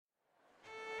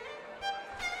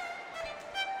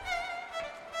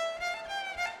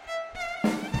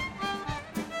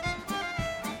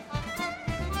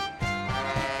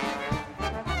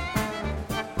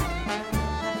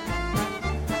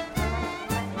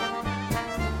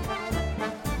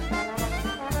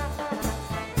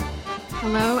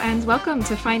Hello and welcome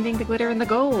to Finding the Glitter and the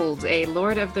Gold, a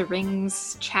Lord of the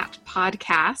Rings chat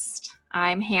podcast.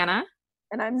 I'm Hannah.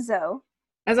 And I'm Zoe.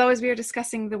 As always, we are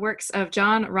discussing the works of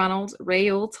John Ronald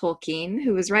Reuel Tolkien,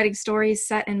 who was writing stories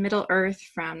set in Middle-earth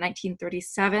from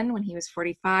 1937, when he was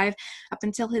 45, up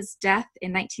until his death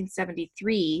in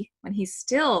 1973, when he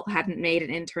still hadn't made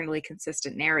an internally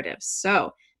consistent narrative.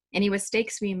 So, any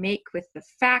mistakes we make with the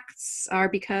facts are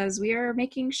because we are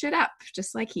making shit up,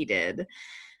 just like he did.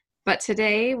 But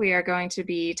today we are going to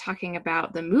be talking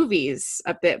about the movies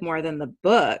a bit more than the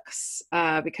books,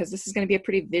 because this is going to be a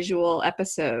pretty visual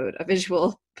episode, a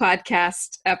visual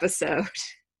podcast episode.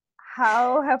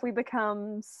 How have we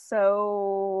become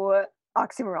so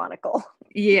oxymoronical?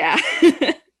 Yeah.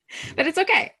 But it's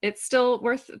okay. It's still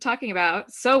worth talking about.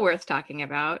 So worth talking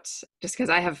about, just because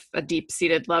I have a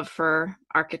deep-seated love for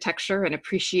architecture and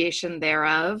appreciation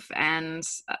thereof. And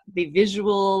the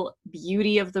visual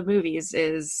beauty of the movies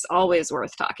is always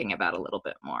worth talking about a little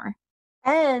bit more.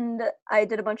 And I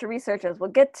did a bunch of research, as we'll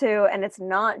get to, and it's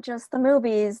not just the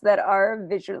movies that are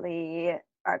visually,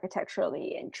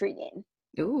 architecturally intriguing.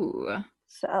 Ooh.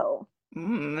 So.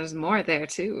 There's more there,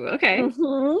 too. Okay.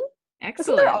 Mm-hmm. Excellent.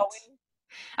 Isn't there always?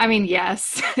 I mean,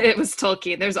 yes, it was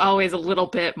Tolkien. There's always a little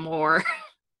bit more.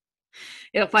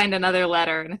 You'll find another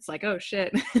letter and it's like, oh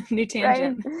shit, new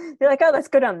tangent. Right? You're like, oh, let's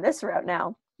go down this route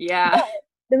now. Yeah. But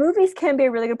the movies can be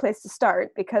a really good place to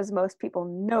start because most people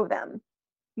know them.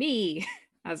 Me.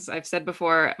 As I've said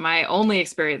before, my only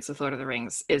experience with Lord of the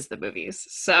Rings is the movies.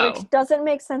 So, which doesn't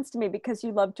make sense to me because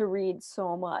you love to read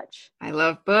so much. I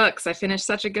love books. I finished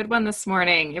such a good one this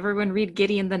morning. Everyone read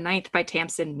Gideon the Ninth by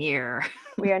Tamsin Muir.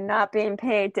 We are not being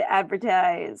paid to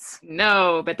advertise.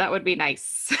 No, but that would be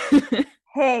nice.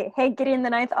 Hey, Gideon the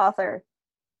Ninth author,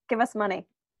 give us money.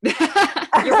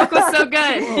 Your book was so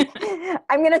good.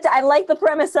 I like the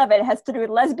premise of it. It has to do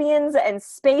with lesbians and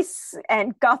space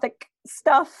and gothic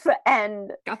stuff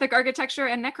and gothic architecture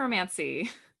and necromancy.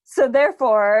 So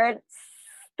therefore, it's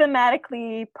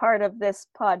thematically part of this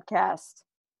podcast.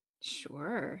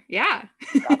 Sure. Yeah.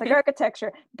 Gothic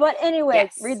architecture. But anyway,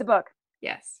 yes. Read the book.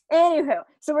 Yes. Anywho,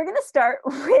 so we're going to start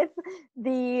with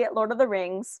the Lord of the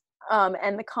Rings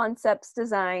and the concepts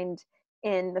designed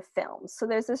in the films. So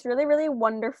there's this really, really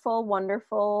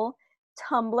wonderful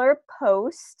Tumblr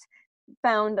post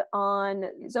found on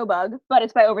Zobug, but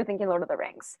it's by Overthinking Lord of the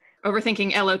Rings.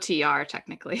 Overthinking LOTR,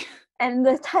 technically. And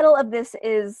the title of this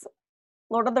is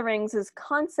Lord of the Rings'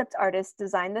 concept artist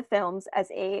designed the films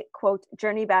as a, quote,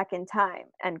 journey back in time,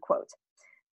 end quote.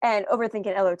 And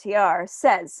Overthinking LOTR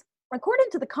says, according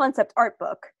to the concept art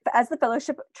book, as the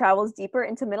Fellowship travels deeper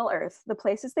into Middle-earth, the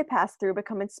places they pass through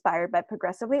become inspired by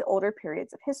progressively older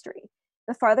periods of history.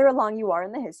 The farther along you are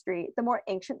in the history, the more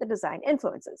ancient the design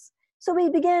influences. So we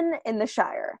begin in the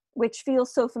Shire, which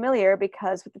feels so familiar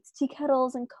because with its tea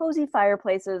kettles and cozy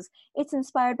fireplaces, it's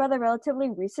inspired by the relatively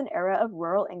recent era of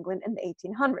rural England in the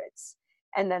 1800s.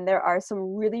 And then there are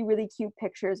some really, really cute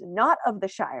pictures, not of the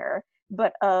Shire,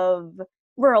 but of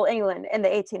rural England in the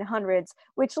 1800s,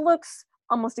 which looks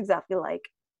almost exactly like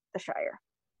the Shire.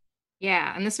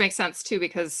 Yeah, and this makes sense too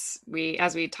because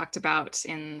as we talked about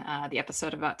in the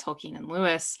episode about Tolkien and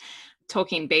Lewis,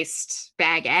 Tolkien based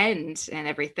Bag End and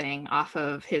everything off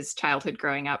of his childhood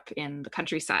growing up in the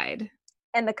countryside.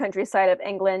 And the countryside of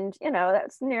England,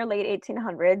 that's near late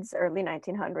 1800s, early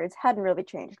 1900s, hadn't really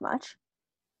changed much.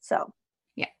 So,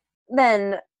 yeah.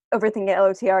 Then Overthinking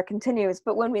LOTR continues,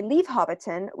 but when we leave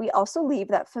Hobbiton, we also leave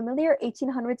that familiar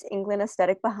 1800s England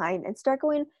aesthetic behind and start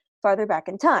going farther back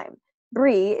in time.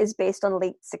 Bree is based on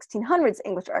late 1600s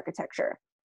English architecture.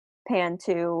 Pan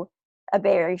to a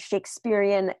very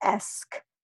Shakespearean-esque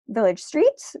village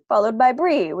street, followed by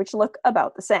Bree, which look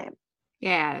about the same.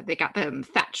 Yeah, they got them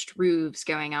thatched roofs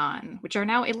going on, which are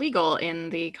now illegal in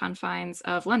the confines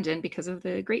of London because of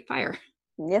the Great Fire.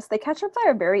 Yes, they catch on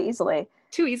fire very easily.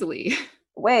 Too easily.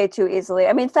 Way too easily.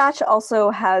 I mean, thatch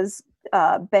also has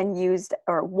been used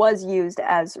or was used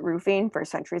as roofing for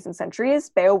centuries and centuries.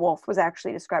 Beowulf was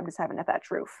actually described as having a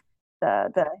thatch roof,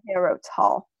 the Harrow's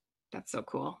Hall. That's so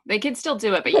cool. They can still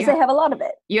do it, but because they have a lot of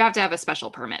it. You have to have a special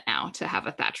permit now to have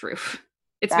a thatch roof.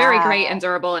 It's very great and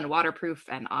durable and waterproof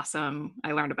and awesome.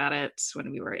 I learned about it when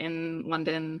we were in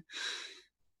London.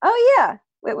 Oh, yeah.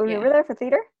 Wait, when we were there for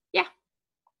theater? Yeah.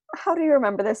 How do you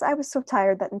remember this? I was so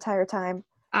tired that entire time.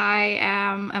 I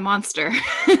am a monster.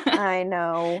 I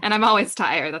know. And I'm always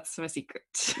tired. That's my secret.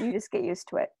 You just get used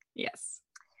to it. Yes.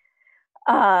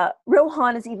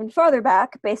 Rohan is even farther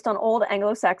back, based on old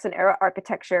Anglo-Saxon era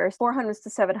architecture, 400s to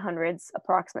 700s,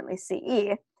 approximately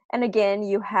CE. And again,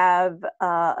 you have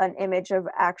an image of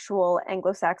actual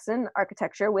Anglo-Saxon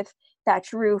architecture with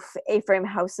thatch roof, A-frame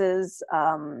houses.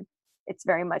 It's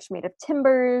very much made of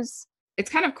timbers. It's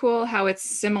kind of cool how it's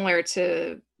similar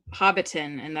to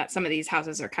Hobbiton in that some of these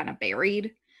houses are kind of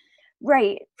buried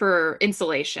Right. for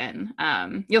insulation.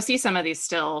 You'll see some of these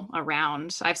still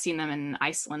around. I've seen them in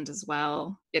Iceland as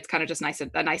well. It's kind of just nice,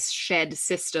 a nice shed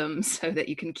system so that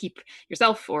you can keep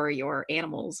yourself or your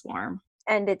animals warm.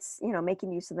 And it's,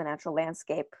 making use of the natural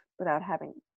landscape without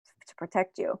having to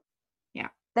protect you. Yeah.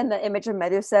 Then the image of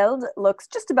Meduseld looks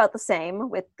just about the same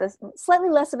with the slightly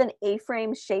less of an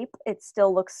A-frame shape. It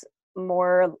still looks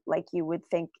more like you would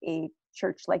think a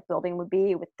church-like building would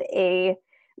be, with the A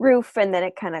roof, and then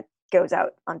it kind of goes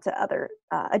out onto other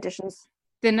additions.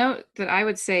 The note that I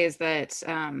would say is that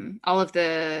all of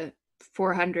the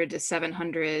 400 to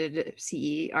 700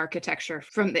 CE architecture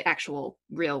from the actual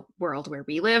real world where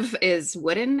we live is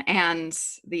wooden, and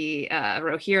the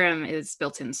Rohirrim is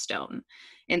built in stone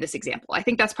in this example. I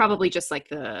think that's probably just like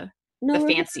the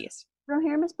fanciest.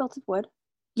 Rohirrim is built of wood.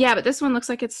 Yeah, but this one looks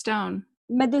like it's stone.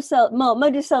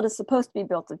 Meduseld is supposed to be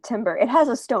built of timber. It has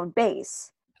a stone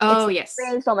base. Oh, it's yes.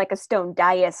 raised on like a stone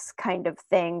dais kind of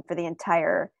thing for the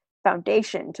entire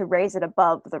foundation to raise it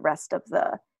above the rest of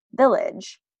the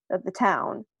village, of the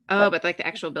town. Oh, but like the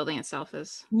actual building itself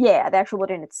is. Yeah, the actual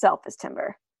building itself is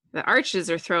timber. The arches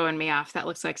are throwing me off. That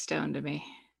looks like stone to me.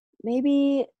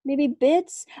 Maybe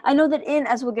bits. I know that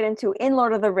as we'll get into, in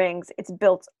Lord of the Rings, it's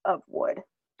built of wood.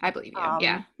 I believe you.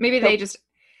 Yeah. Maybe they just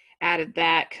added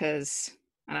that because,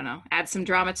 I don't know, add some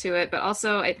drama to it. But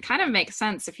also it kind of makes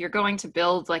sense. If you're going to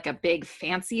build like a big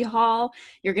fancy hall,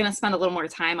 you're going to spend a little more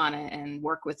time on it and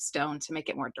work with stone to make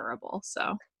it more durable.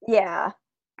 So yeah,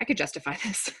 I could justify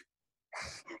this.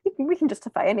 We can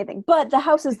justify anything. But the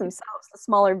houses themselves, the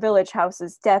smaller village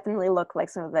houses, definitely look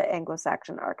like some of the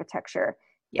Anglo-Saxon architecture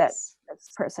that this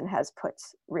person has put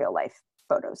real life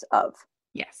photos of.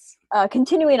 Yes.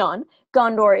 Continuing on,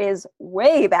 Gondor is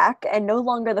way back and no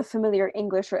longer the familiar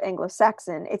English or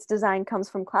Anglo-Saxon. Its design comes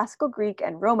from classical Greek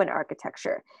and Roman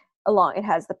architecture. It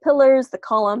has the pillars, the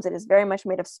columns. It is very much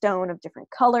made of stone of different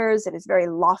colors. It is very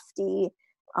lofty.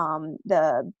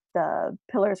 The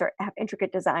pillars have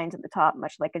intricate designs at the top,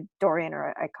 much like a Dorian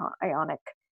or Ionic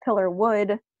pillar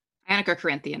would. Ionic or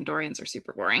Corinthian. Dorians are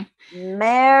super boring.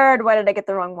 Merd, why did I get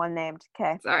the wrong one named?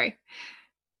 Okay. Sorry.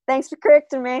 Thanks for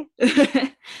correcting me.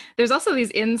 There's also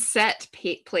these inset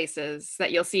places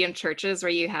that you'll see in churches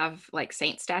where you have like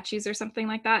saint statues or something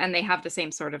like that, and they have the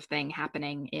same sort of thing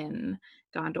happening in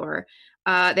Gondor.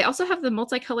 They also have the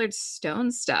multicolored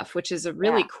stone stuff, which is a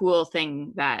really cool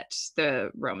thing that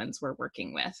the Romans were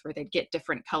working with, where they'd get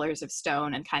different colors of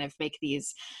stone and kind of make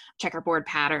these checkerboard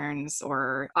patterns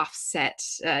or offset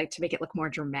to make it look more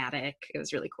dramatic. It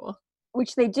was really cool.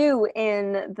 Which they do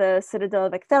in the Citadel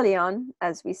of Ecthelion,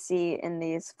 as we see in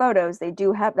these photos. They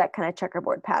do have that kind of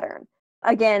checkerboard pattern.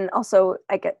 Again, also,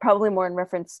 I get probably more in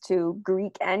reference to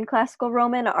Greek and classical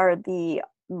Roman, are the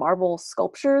marble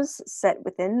sculptures set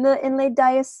within the inlaid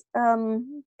dais.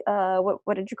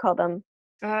 What did you call them?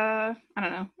 I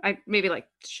don't know. Maybe like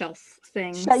shelf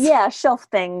things. Shelf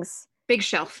things. Big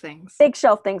shelf things. Big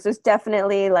shelf things. There's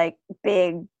definitely like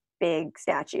big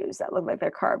statues that look like they're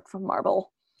carved from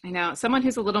marble. I know. Someone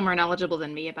who's a little more knowledgeable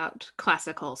than me about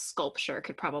classical sculpture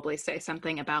could probably say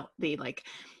something about the like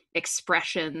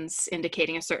expressions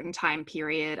indicating a certain time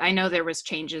period. I know there was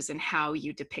changes in how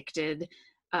you depicted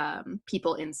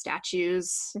people in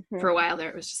statues. For a while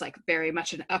there, it was just like very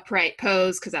much an upright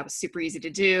pose because that was super easy to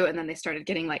do. And then they started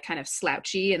getting like kind of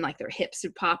slouchy and like their hips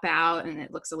would pop out and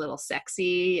it looks a little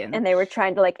sexy. And they were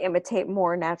trying to like imitate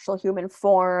more natural human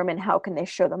form, and how can they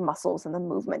show the muscles and the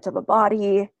movement of a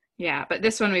body. Yeah, but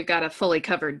this one we've got a fully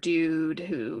covered dude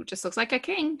who just looks like a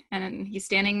king, and he's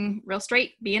standing real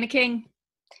straight, being a king.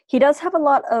 He does have a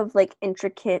lot of like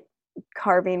intricate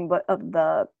carving of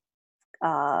the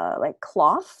like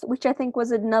cloth, which I think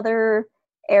was another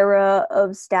era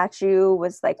of statue,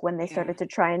 was like when they started to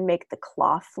try and make the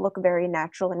cloth look very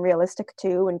natural and realistic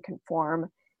too, and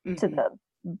conform to the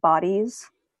bodies.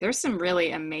 There's some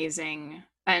really amazing,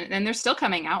 and they're still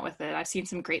coming out with it. I've seen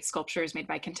some great sculptures made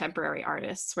by contemporary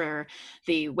artists where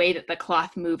the way that the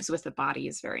cloth moves with the body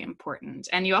is very important.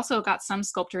 And you also got some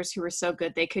sculptors who were so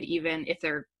good they could even, if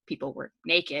their people were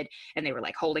naked and they were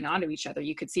like holding on to each other,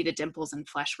 you could see the dimples and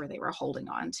flesh where they were holding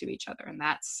on to each other. And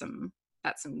that's some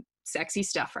sexy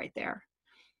stuff right there.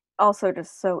 Also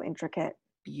just so intricate.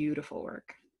 Beautiful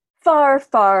work. Far,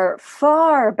 far,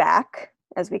 far back,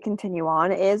 as we continue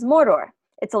on, is Mordor.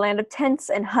 It's a land of tents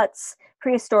and huts,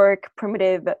 prehistoric,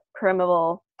 primitive,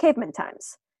 primeval caveman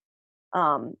times.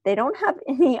 They don't have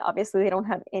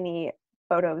any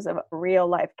photos of real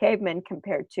life cavemen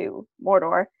compared to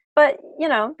Mordor, but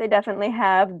they definitely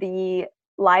have the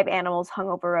live animals hung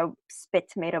over a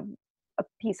spit made of a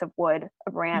piece of wood, a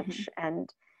Mhm. branch, and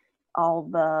all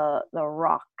the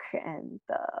rock and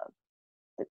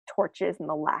the torches and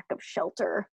the lack of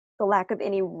shelter, the lack of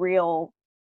any real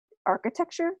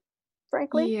architecture,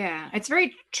 frankly. Yeah, it's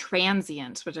very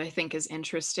transient, which I think is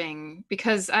interesting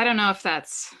because I don't know if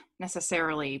that's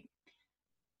necessarily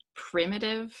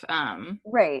primitive.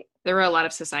 Right. There were a lot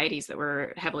of societies that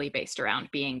were heavily based around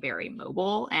being very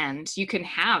mobile, and you can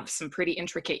have some pretty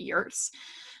intricate yurts.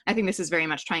 I think this is very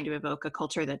much trying to evoke a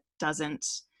culture that doesn't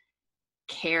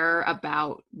care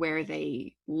about where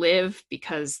they live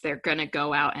because they're going to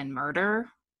go out and murder.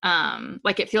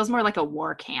 Like it feels more like a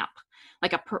war camp,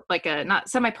 like a not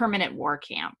semi-permanent war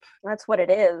camp. That's what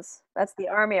it is. That's the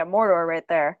army of Mordor right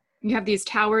there. You have these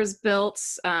towers built.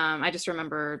 I just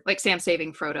remember like Sam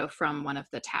saving Frodo from one of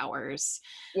the towers,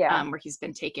 Yeah. where he's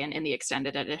been taken in the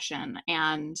extended edition,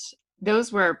 and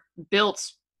those were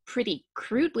built pretty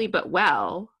crudely but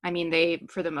well. I mean, they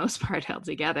for the most part held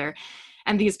together.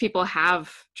 And these people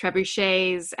have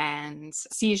trebuchets and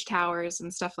siege towers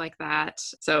and stuff like that.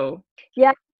 So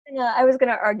Yeah, I was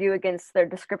gonna argue against their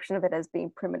description of it as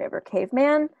being primitive or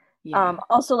caveman. yeah.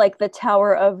 Also, like the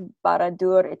Tower of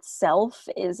Barad-dûr itself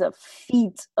is a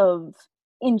feat of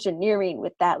engineering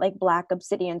with that like black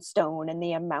obsidian stone and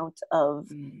the amount of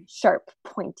Mm. sharp,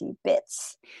 pointy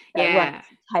bits that run Yeah. its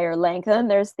entire length. And then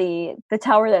there's the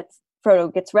tower that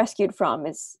Frodo gets rescued from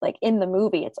is like in the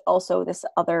movie. It's also this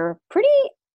other pretty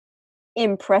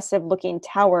impressive looking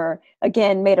tower,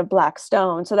 again made of black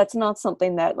stone. So that's not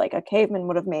something that like a caveman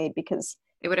would have made because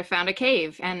They would have found a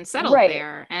cave and settled right,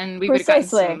 there, and we would have gotten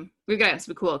precisely, some. We've gotten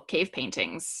some cool cave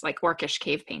paintings, like orcish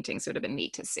cave paintings. Would have been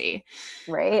neat to see.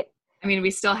 right. I mean,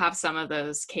 we still have some of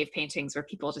those cave paintings where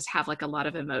people just have like a lot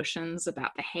of emotions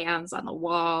about the hands on the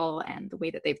wall and the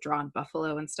way that they've drawn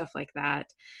buffalo and stuff like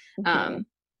that. Mhm. Um,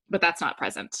 but that's not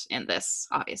present in this,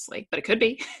 obviously, but it could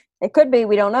be. It could be,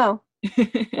 we don't know.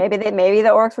 Maybe the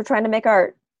orcs were trying to make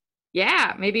art.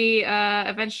 Yeah, maybe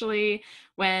eventually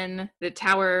when the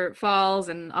tower falls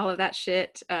and all of that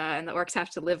shit, and the orcs have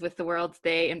to live with the world,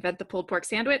 they invent the pulled pork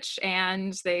sandwich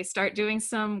and they start doing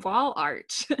some wall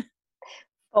art.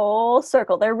 Full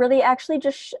circle. They're really actually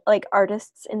just like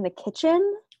artists in the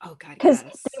kitchen Oh God, because they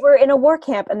yes. were in a war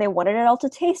camp and they wanted it all to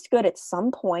taste good at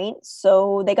some point,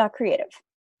 so they got creative.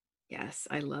 Yes,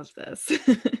 I love this.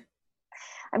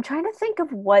 I'm trying to think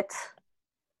of what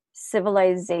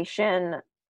civilization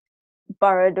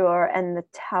Barad-dûr and the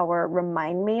tower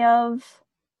remind me of.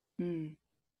 Hmm.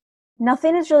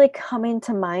 Nothing is really coming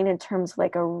to mind in terms of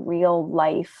like a real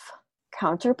life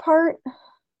counterpart.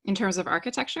 In terms of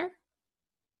architecture,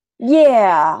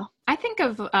 Yeah. I think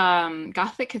of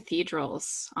Gothic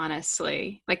cathedrals,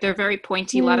 honestly. Like they're very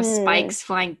pointy, a lot of Hmm. spikes,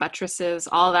 flying buttresses,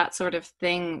 all that sort of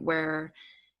thing where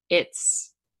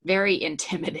it's very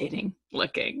intimidating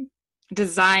looking.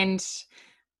 Designed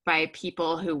by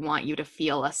people who want you to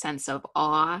feel a sense of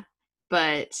awe,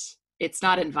 but it's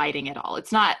not inviting at all.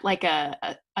 It's not like a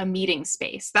meeting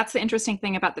space. That's the interesting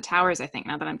thing about the towers, I think,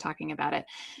 now that I'm talking about it.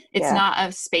 It's Yeah. not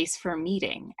a space for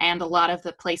meeting. And a lot of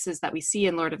the places that we see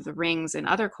in Lord of the Rings and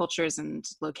other cultures and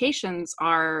locations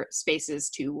are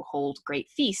spaces to hold great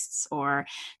feasts or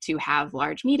to have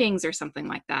large meetings or something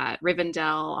like that.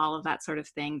 Rivendell, all of that sort of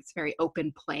thing. It's very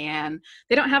open plan.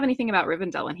 They don't have anything about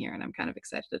Rivendell in here, and I'm kind of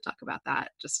excited to talk about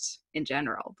that just in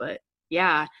general. But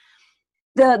yeah.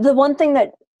 The one thing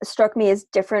that struck me as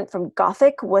different from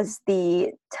Gothic was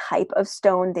the type of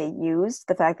stone they used.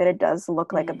 The fact that it does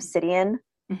look like obsidian,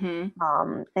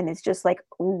 Mm-hmm. and it's just like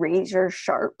razor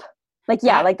sharp. Like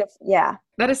yeah, That like the yeah,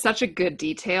 that is such a good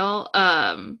detail.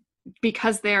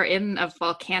 Because they're in a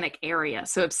volcanic area,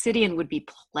 so obsidian would be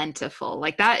plentiful.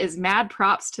 Like that is mad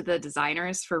props to the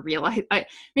designers for realize.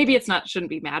 Maybe it's not shouldn't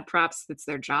be mad props. It's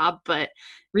their job, but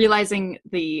realizing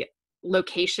the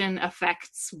location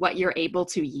affects what you're able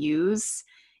to use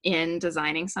in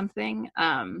designing something.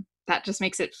 That just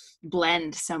makes it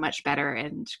blend so much better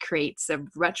and creates a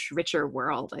much richer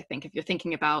world. I think if you're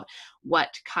thinking about what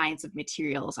kinds of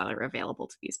materials are available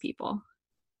to these people.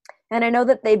 and I know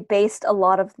that they based a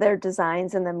lot of their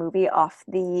designs in the movie off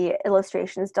the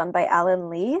illustrations done by Alan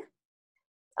Lee.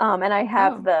 And I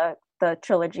have Oh, the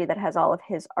trilogy that has all of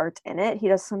his art in it. He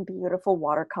does some beautiful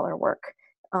watercolor work.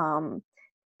 Um,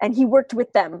 and he worked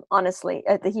with them, honestly.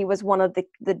 He was one of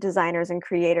the designers and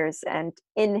creators, and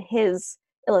in his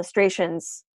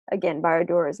illustrations, again,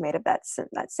 Barad-dûr is made of that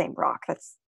same rock.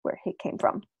 That's where he came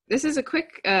from. this is a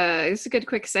good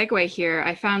quick segue here.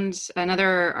 I found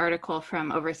another article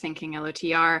from Overthinking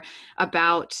LOTR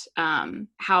about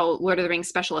how Lord of the Rings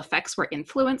special effects were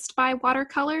influenced by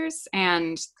watercolors,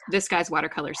 and this guy's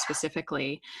watercolors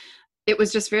specifically. it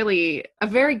was just really a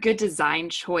very good design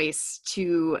choice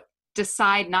to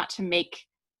decide not to make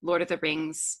Lord of the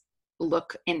Rings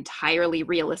look entirely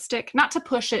realistic, not to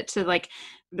push it to like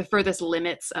the furthest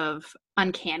limits of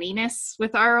uncanniness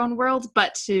with our own world,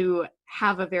 but to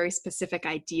have a very specific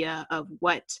idea of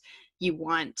what you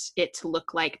want it to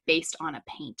look like based on a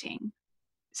painting.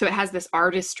 So it has this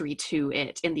artistry to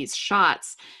it in these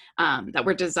shots that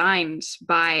were designed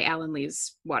by Alan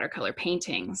Lee's watercolor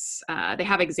paintings. They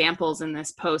have examples in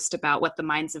this post about what the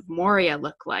Mines of Moria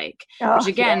look like, Oh, which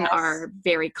again yes. are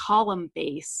very column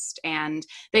based, and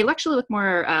they actually look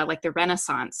more like the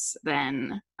Renaissance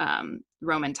than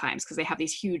Roman times, because they have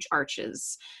these huge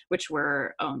arches, which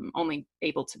were only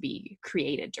able to be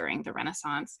created during the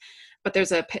Renaissance. But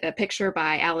there's a picture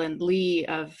by Alan Lee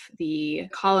of the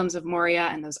columns of Moria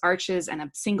and those arches, and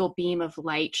a single beam of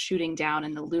light shooting down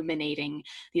and illuminating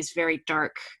these very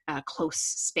dark, close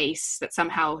space that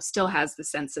somehow still has the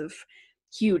sense of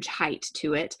huge height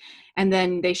to it. And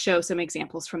then they show some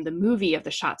examples from the movie of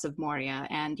the shots of Moria,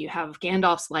 and you have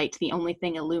Gandalf's light, the only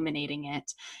thing illuminating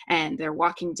it, and they're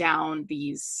walking down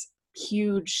these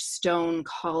huge stone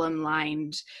column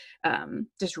lined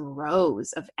just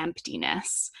rows of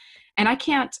emptiness. And I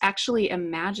can't actually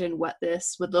imagine what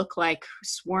this would look like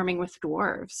swarming with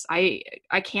dwarves. I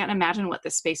can't imagine what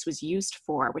this space was used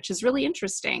for, which is really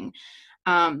interesting.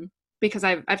 Because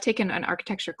I've taken an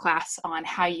architecture class on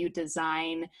how you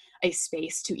design a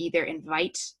space to either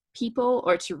invite people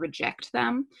or to reject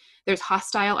them. There's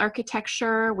hostile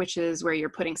architecture, which is where you're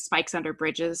putting spikes under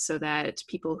bridges so that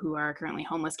people who are currently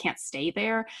homeless can't stay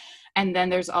there. And then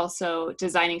there's also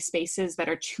designing spaces that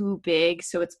are too big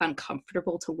so it's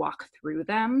uncomfortable to walk through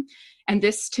them. And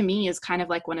this to me is kind of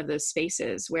like one of those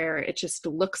spaces where it just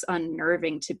looks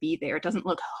unnerving to be there. It doesn't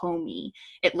look homey.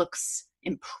 It looks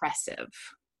impressive.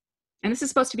 And this is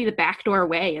supposed to be the backdoor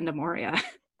way into Moria.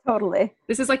 Totally.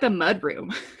 This is like the mud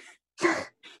room.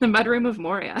 The mud room of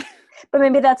Moria. But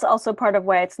maybe that's also part of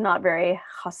why it's not very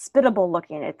hospitable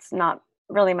looking. It's not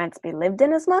really meant to be lived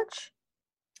in as much.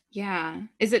 Yeah.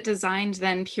 Is it designed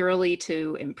then purely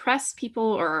to impress people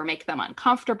or make them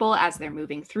uncomfortable as they're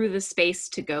moving through the space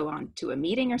to go on to a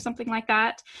meeting or something like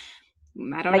that?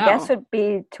 I don't know. I guess it would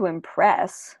be to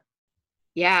impress.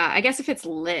 Yeah, I guess if it's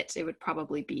lit, it would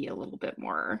probably be a little bit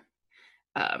more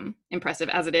impressive.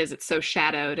 As it is, it's so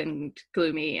shadowed and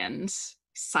gloomy and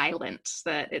silent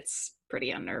that it's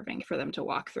pretty unnerving for them to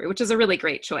walk through, which is a really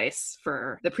great choice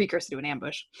for the precursor to an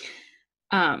ambush.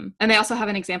 And they also have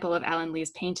an example of Alan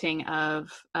Lee's painting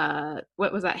of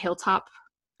what was that, Hilltop?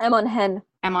 Amon Hen.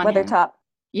 Weathertop. Weathertop.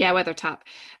 Yeah, Weathertop,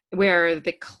 where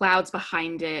the clouds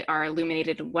behind it are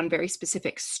illuminated in one very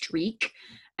specific streak.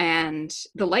 And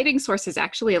the lighting source is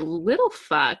actually a little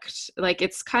fucked. Like,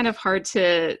 it's kind of hard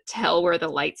to tell where the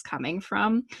light's coming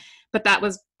from. But that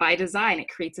was by design. It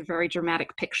creates a very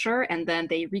dramatic picture. And then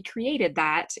they recreated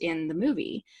that in the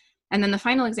movie. And then the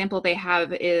final example they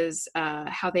have is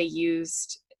how they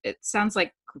used, it sounds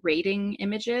like grading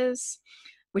images,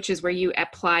 which is where you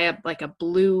apply a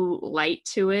blue light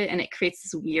to it and it creates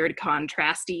this weird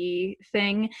contrasty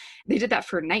thing. They did that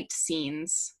for night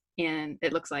scenes, in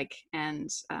it looks like, and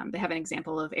they have an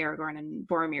example of Aragorn and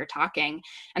Boromir talking,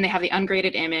 and they have the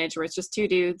ungraded image where it's just two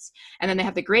dudes, and then they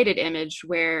have the graded image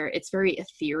where it's very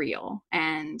ethereal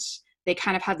and they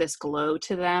kind of have this glow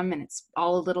to them and it's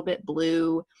all a little bit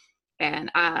blue.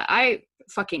 And I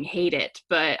fucking hate it,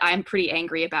 but I'm pretty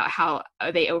angry about how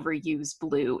they overuse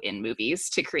blue in movies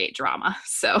to create drama.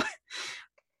 So,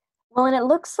 well, and it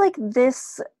looks like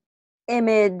this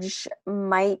image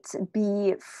might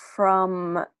be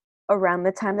from around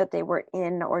the time that they were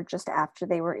in, or just after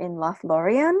they were in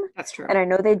Lothlorien. That's true. And I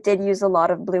know they did use a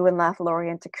lot of blue in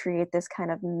Lothlorien to create this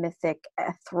kind of mythic,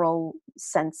 ethereal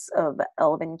sense of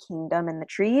Elven kingdom in the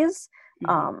trees.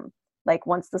 Mm-hmm. Like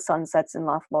once the sun sets in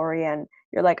Lothlorien,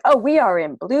 you're like, oh, we are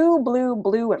in blue, blue,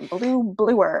 blue, and blue,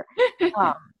 bluer.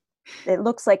 It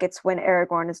looks like it's when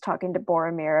Aragorn is talking to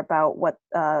Boromir about what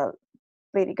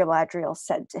Lady Galadriel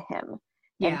said to him.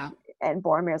 Yeah. And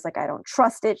Boromir's like, I don't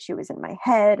trust it. She was in my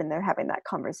head. And they're having that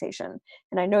conversation.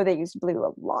 And I know they used blue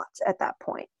a lot at that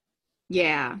point.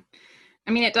 Yeah.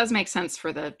 I mean, it does make sense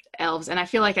for the elves. And I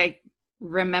feel like I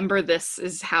remember this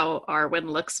is how Arwen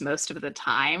looks most of the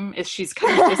time, is she's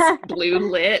kind of just blue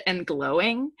lit and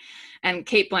glowing. And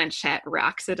Cate Blanchett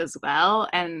rocks it as well.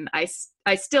 And I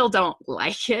still don't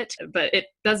like it, but it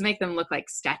does make them look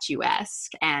like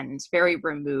statuesque and very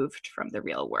removed from the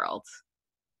real world.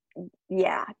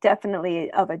 Yeah,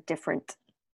 definitely of a different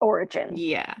origin.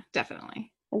 Yeah,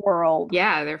 definitely. World.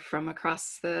 Yeah, they're from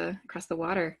across the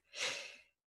water.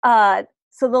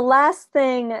 So the last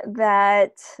thing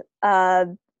that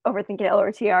Overthinking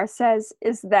LRTR says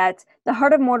is that the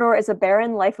heart of Mordor is a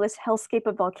barren, lifeless hellscape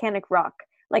of volcanic rock,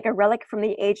 like a relic from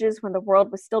the ages when the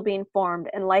world was still being formed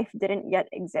and life didn't yet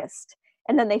exist.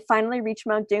 And then they finally reach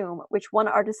Mount Doom, which one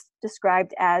artist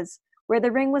described as where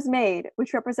the ring was made,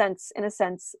 which represents, in a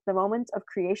sense, the moment of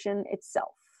creation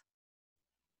itself.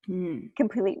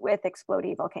 Complete with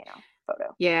exploding volcano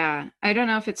photo. Yeah, I don't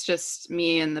know if it's just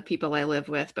me and the people I live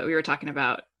with, but we were talking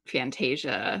about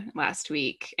Fantasia last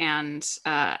week, and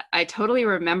I totally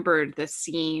remembered the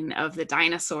scene of the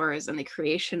dinosaurs and the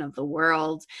creation of the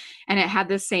world, and it had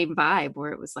the same vibe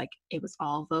where it was like it was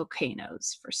all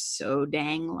volcanoes for so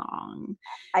dang long.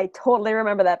 I totally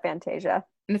remember that Fantasia.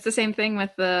 And it's the same thing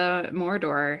with the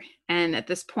Mordor, and at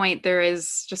this point there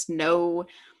is just no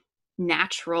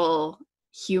natural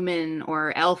human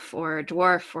or elf or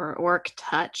dwarf or orc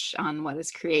touch on what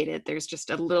is created. There's just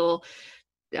a little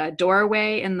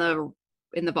doorway in the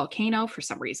volcano for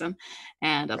some reason,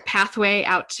 and a pathway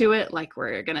out to it, like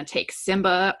we're gonna take Simba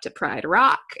up to Pride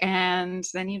Rock, and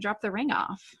then you drop the ring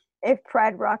off. If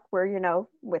Pride Rock were,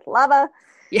 with lava.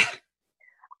 Yeah.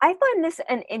 I find this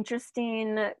an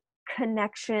interesting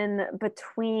connection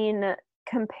between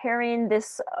comparing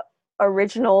this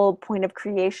original point of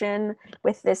creation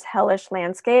with this hellish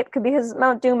landscape, because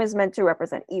Mount Doom is meant to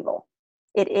represent evil.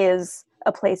 It is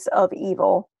a place of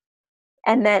evil.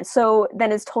 And then is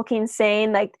Tolkien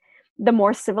saying like the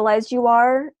more civilized you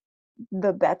are,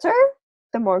 the better,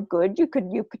 the more good you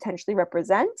potentially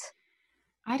represent?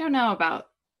 I don't know about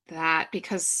that,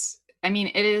 because I mean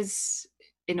it is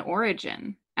an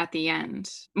origin at the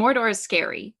end. Mordor is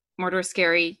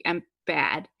scary and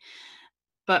bad,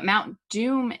 but Mount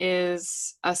Doom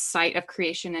is a site of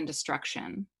creation and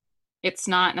destruction. It's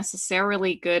not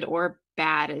necessarily good or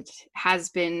bad. It has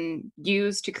been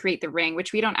used to create the ring,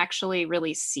 which we don't actually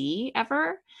really see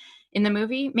ever in the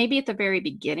movie. Maybe at the very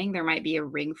beginning there might be a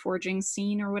ring forging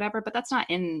scene or whatever, but that's not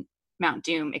in Mount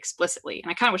Doom explicitly. And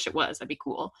I kind of wish it was. That'd be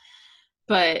cool.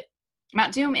 But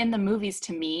Mount Doom in the movies,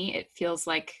 to me, it feels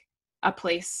like a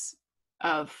place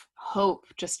of hope,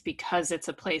 just because it's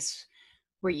a place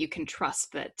where you can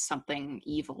trust that something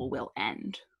evil will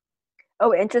end.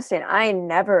 Oh, interesting. I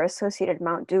never associated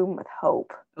Mount Doom with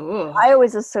hope. Oh, I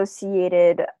always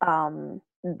associated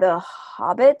the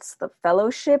hobbits, the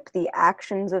fellowship, the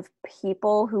actions of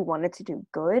people who wanted to do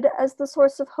good as the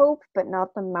source of hope, but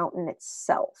not the mountain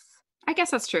itself. I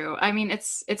guess that's true. I mean,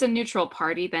 it's a neutral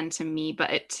party then to me, but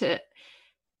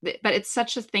it's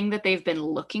such a thing that they've been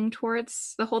looking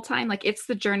towards the whole time. Like, it's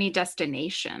the journey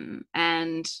destination,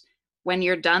 and when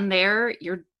you're done there,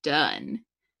 you're done.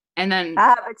 And then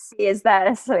but see, is that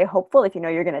necessarily hopeful if you know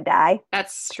you're gonna die?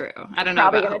 that's true. I don't know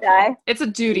Probably about gonna hopeful. die. It's a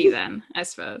duty then, I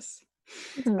suppose.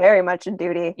 It's very much a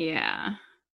duty. Yeah.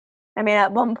 I mean,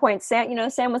 at one point, Sam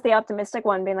was the optimistic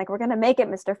one, being like, "We're gonna make it,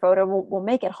 Mr. Frodo. We'll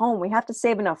make it home. We have to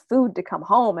save enough food to come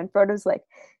home." And Frodo's like,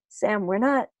 "Sam, we're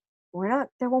not.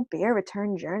 There won't be a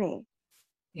return journey."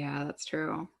 Yeah, that's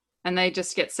true. And they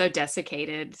just get so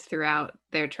desiccated throughout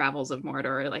their travels of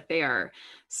Mordor. Like, they are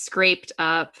scraped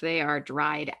up, they are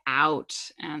dried out,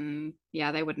 and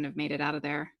yeah, they wouldn't have made it out of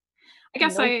there.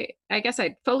 Nope. I guess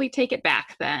I'd fully take it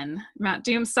back then. Mount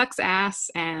Doom sucks ass,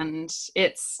 and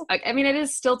I mean, it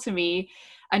is still to me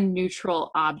a neutral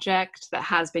object that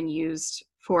has been used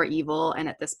for evil, and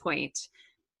at this point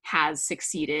has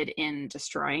succeeded in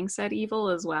destroying said evil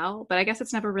as well. But I guess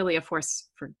it's never really a force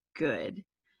for good.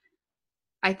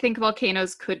 I think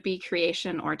volcanoes could be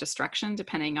creation or destruction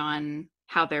depending on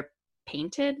how they're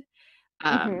painted.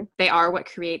 They are what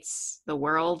creates the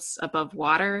worlds above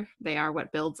water. They are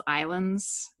what builds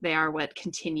islands. They are what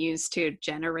continues to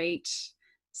generate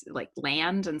like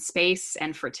land and space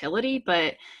and fertility,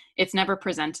 but it's never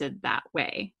presented that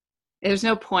way. There's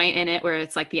no point in it where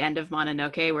it's like the end of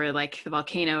Mononoke, where like the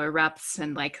volcano erupts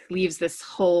and like leaves this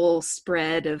whole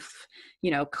spread of,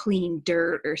 clean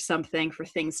dirt or something for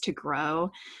things to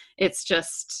grow. It's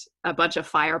just a bunch of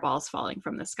fireballs falling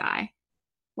from the sky.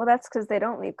 Well, that's because they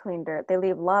don't leave clean dirt. They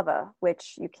leave lava,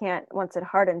 which you can't. Once it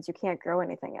hardens, you can't grow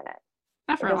anything in it.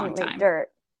 Not It for a long doesn't leave time. dirt.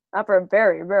 Not for a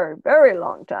very, very, very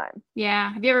long time.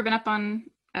 Yeah. Have you ever been up on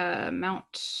Mount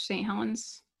St.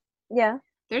 Helens? Yeah.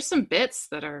 There's some bits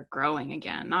that are growing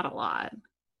again, not a lot.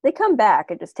 They come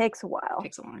back. It just takes a while. It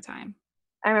takes a long time.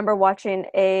 I remember watching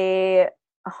a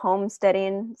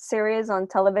homesteading series on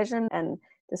television, and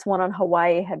this one on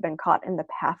Hawaii had been caught in the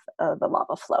path of the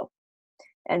lava flow.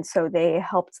 And so they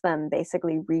helped them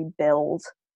basically rebuild.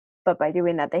 But by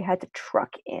doing that, they had to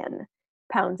truck in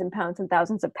pounds and pounds and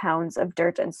thousands of pounds of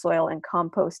dirt and soil and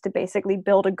compost to basically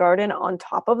build a garden on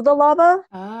top of the lava.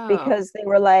 Oh. Because they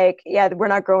were like, yeah, we're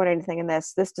not growing anything in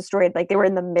this. This destroyed, like they were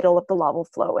in the middle of the lava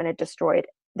flow and it destroyed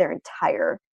their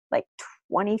entire like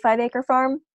 25-acre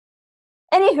farm.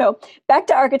 Anywho, back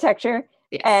to architecture.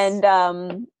 Yes.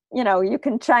 And you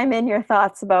can chime in your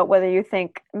thoughts about whether you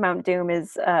think Mount Doom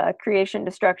is creation,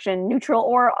 destruction, neutral,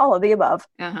 or all of the above.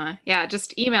 Yeah,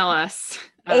 just email us.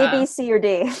 A, B, C, or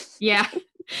D. Yeah.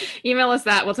 Email us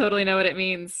that. We'll totally know what it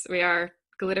means. We are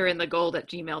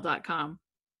glitterinthegold@gmail.com.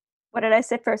 What did I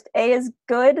say first? A is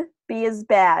good, B is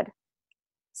bad,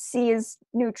 C is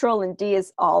neutral, and D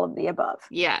is all of the above.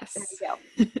 Yes. There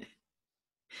you go.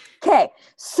 Okay,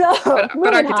 so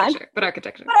moving on. But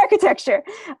architecture.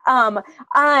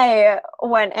 I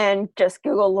went and just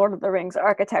Googled Lord of the Rings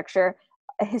architecture,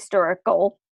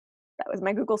 historical. That was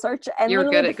my Google search. And you're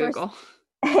good at Google.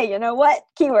 Hey, you know what?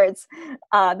 Keywords.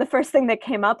 The first thing that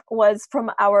came up was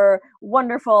from our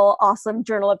wonderful, awesome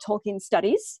Journal of Tolkien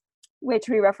Studies, which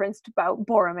we referenced about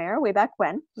Boromir way back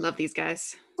when. Love these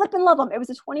guys. Flip and love them. It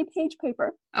was a 20-page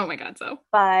paper. Oh my God, so.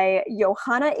 By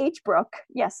Johanna H. Brooke.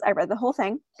 Yes, I read the whole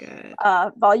thing. Good.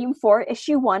 Volume 4,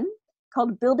 Issue 1,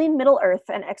 called Building Middle-earth,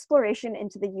 an Exploration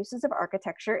into the Uses of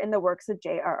Architecture in the Works of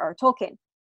J.R.R. Tolkien.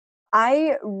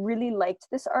 I really liked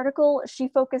this article. She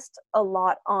focused a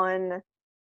lot on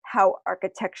how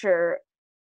architecture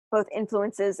both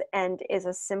influences and is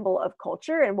a symbol of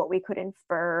culture and what we could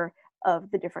infer of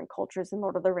the different cultures in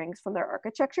Lord of the Rings from their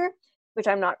architecture, which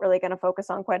I'm not really going to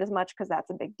focus on quite as much because that's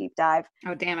a big deep dive.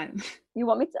 Oh, damn it. You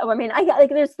want me to? Oh, I mean,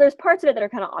 there's parts of it that are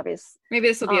kind of obvious. Maybe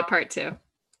this will be a part 2.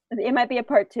 It might be a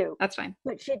part 2. That's fine.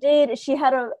 But she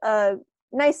had a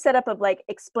nice setup of like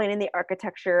explaining the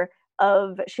architecture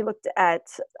she looked at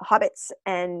hobbits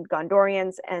and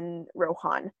Gondorians and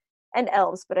Rohan and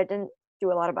elves, but I didn't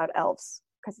do a lot about elves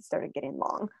because it started getting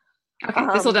long. Okay,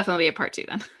 this will definitely be a part 2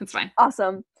 then. That's fine.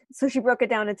 Awesome. So she broke it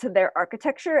down into their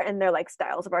architecture and their like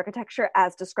styles of architecture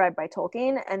as described by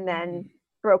Tolkien, and then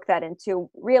broke that into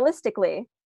realistically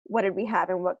what did we have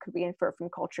and what could we infer from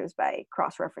cultures by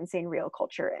cross-referencing real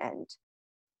culture and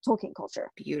Tolkien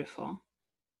culture. Beautiful.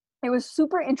 It was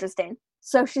super interesting.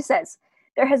 So she says,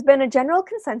 there has been a general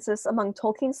consensus among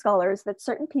Tolkien scholars that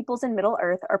certain peoples in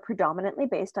Middle-earth are predominantly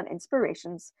based on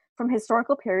inspirations from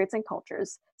historical periods and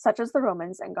cultures, such as the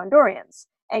Romans and Gondorians,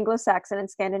 Anglo-Saxon and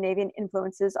Scandinavian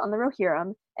influences on the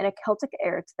Rohirrim, and a Celtic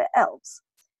heir to the Elves.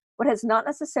 What has not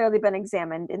necessarily been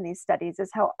examined in these studies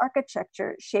is how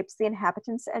architecture shapes the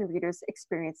inhabitants' and readers'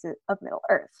 experiences of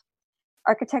Middle-earth.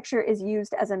 Architecture is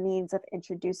used as a means of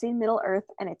introducing Middle-earth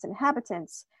and its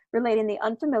inhabitants, relating the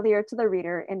unfamiliar to the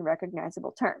reader in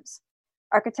recognizable terms.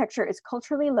 Architecture is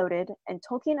culturally loaded, and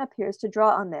Tolkien appears to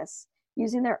draw on this,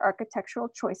 using their architectural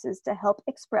choices to help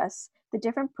express the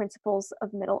different principles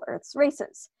of Middle-earth's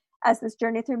races. As this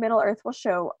journey through Middle-earth will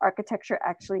show, architecture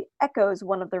actually echoes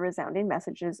one of the resounding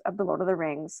messages of The Lord of the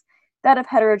Rings, that of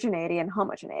heterogeneity and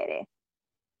homogeneity.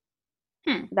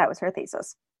 That was her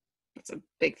thesis. That's a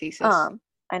big thesis.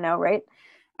 I know, right?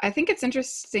 I think it's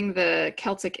interesting, the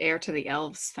Celtic heir to the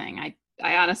elves thing.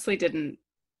 I honestly didn't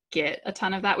get a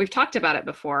ton of that. We've talked about it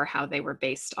before, how they were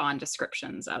based on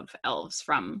descriptions of elves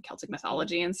from Celtic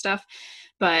mythology and stuff.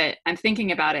 But I'm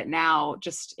thinking about it now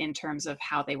just in terms of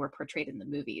how they were portrayed in the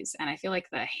movies. And I feel like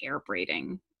the hair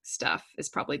braiding stuff is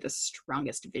probably the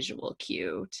strongest visual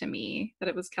cue to me that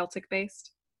it was Celtic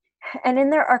based. And in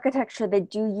their architecture, they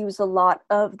do use a lot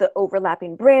of the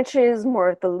overlapping branches, more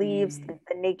of the leaves, the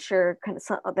nature kind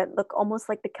of that look almost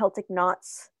like the Celtic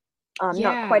knots.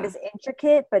 Not quite as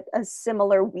intricate, but a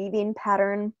similar weaving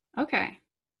pattern. Okay,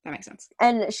 that makes sense.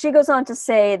 And she goes on to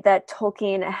say that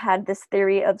Tolkien had this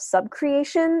theory of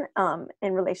subcreation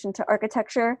in relation to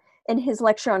architecture. In his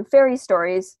lecture on fairy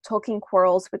stories, Tolkien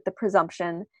quarrels with the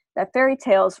presumption that fairy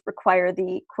tales require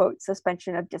the, quote,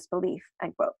 suspension of disbelief,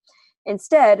 end quote.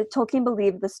 Instead, Tolkien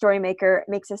believed the storymaker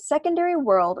makes a secondary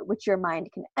world which your mind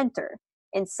can enter.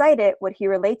 Inside it, what he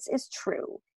relates is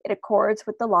true. It accords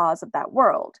with the laws of that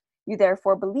world. You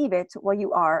therefore believe it while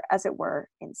you are, as it were,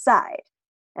 inside.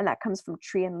 And that comes from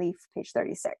Tree and Leaf, page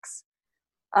 36.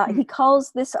 He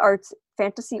calls this art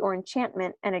fantasy or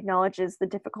enchantment and acknowledges the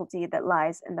difficulty that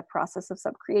lies in the process of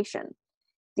subcreation.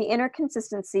 The inner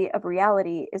consistency of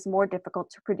reality is more difficult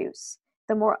to produce.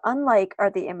 The more unlike are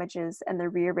the images and the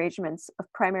rearrangements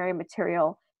of primary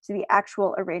material to the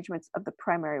actual arrangements of the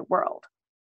primary world.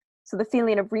 So the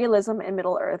feeling of realism in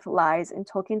Middle-earth lies in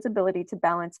Tolkien's ability to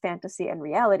balance fantasy and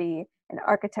reality, and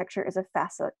architecture is a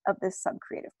facet of this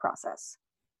subcreative process.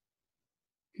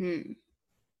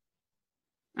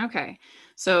 Okay,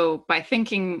 so by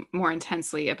thinking more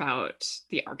intensely about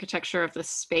the architecture of the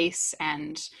space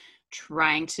and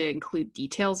trying to include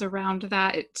details around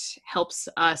that, it helps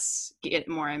us get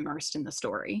more immersed in the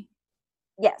story.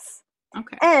 Yes.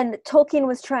 Okay. And Tolkien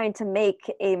was trying to make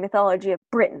a mythology of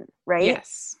Britain, right?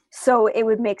 Yes. So it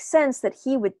would make sense that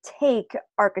he would take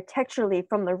architecturally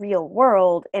from the real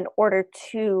world in order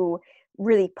to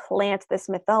really plant this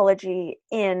mythology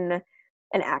in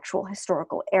an actual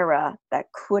historical era that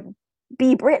could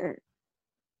be Britain.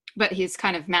 But he's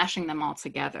kind of mashing them all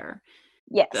together.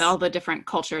 Yes. All the different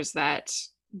cultures that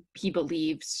he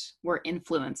believed were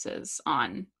influences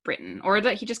on Britain, or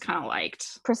that he just kind of liked,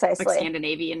 like Precisely.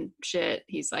 Scandinavian shit.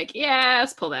 He's like, yeah,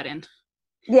 let's pull that in.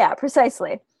 Yeah,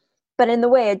 precisely. But in the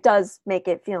way it does make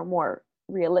it feel more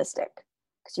realistic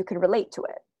because you can relate to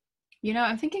it. You know,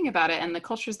 I'm thinking about it, and the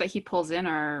cultures that he pulls in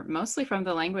are mostly from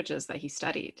the languages that he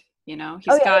studied. You know, Oh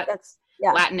he's yeah, got that's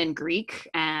yeah. Latin and Greek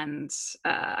and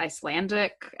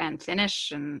Icelandic and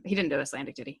Finnish, and he didn't do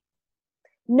Icelandic, did he?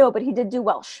 No, but he did do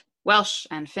Welsh. Welsh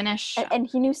and Finnish, And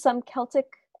he knew some Celtic,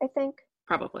 I think.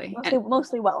 probably, Mostly and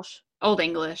mostly Welsh. Old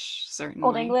English, Old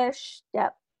certainly. English,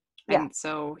 yep. Yeah, And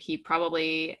so he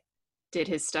probably did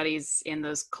his studies in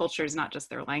those cultures, not just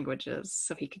their languages,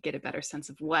 so he could get a better sense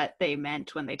of what they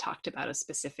meant when they talked about a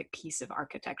specific piece of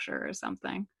architecture or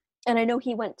something. and I know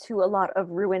he went to a lot of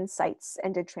ruin sites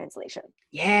and did translation.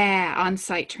 Yeah, on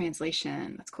site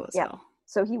translation. That's cool as Yeah, hell.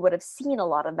 so he would have seen a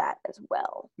lot of that as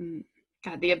well. Mm.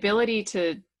 God, the ability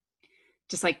to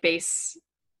just like base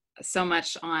so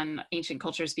much on ancient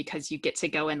cultures because you get to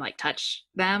go and like touch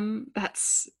them.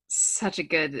 That's such a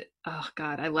good, oh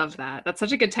God, I love that. That's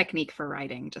such a good technique for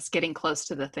writing, just getting close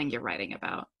to the thing you're writing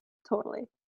about. Totally.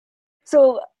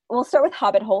 So we'll start with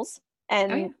hobbit holes Oh,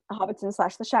 yeah. and Hobbiton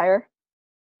slash the Shire.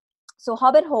 So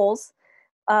hobbit holes,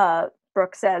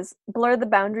 Brooke says, blur the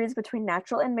boundaries between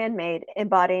natural and man-made,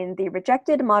 embodying the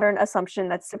rejected modern assumption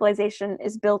that civilization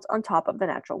is built on top of the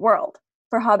natural world.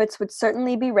 For hobbits would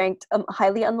certainly be ranked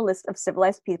highly on the list of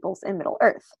civilized peoples in Middle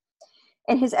Earth.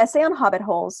 In his essay on hobbit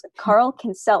holes, Carl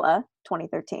Kinsella,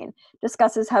 2013,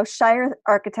 discusses how Shire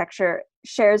architecture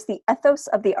shares the ethos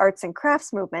of the arts and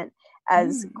crafts movement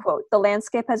as, Mm. quote, the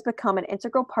landscape has become an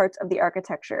integral part of the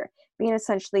architecture, being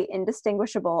essentially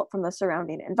indistinguishable from the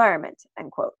surrounding environment,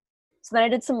 end quote. So then I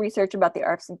did some research about the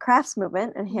arts and crafts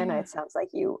movement, and Hannah, Yeah. it sounds like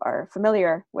you are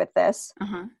familiar with this.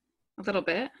 Uh-huh. A little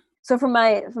bit. So from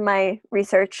my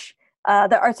research,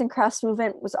 the arts and crafts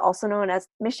movement was also known as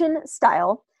mission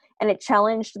style, and it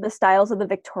challenged the styles of the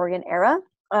Victorian era.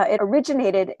 It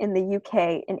originated in the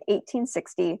UK in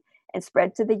 1860 and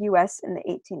spread to the US in the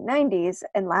 1890s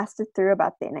and lasted through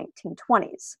about the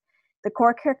 1920s. The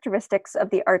core characteristics of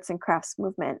the arts and crafts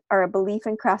movement are a belief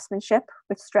in craftsmanship,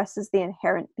 which stresses the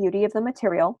inherent beauty of the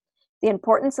material, the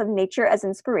importance of nature as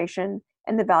inspiration,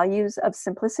 and the values of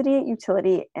simplicity,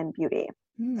 utility, and beauty.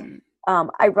 Mm.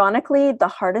 Ironically, the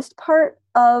hardest part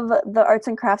of the arts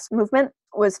and crafts movement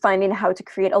was finding how to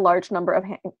create a large number of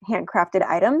handcrafted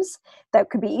items that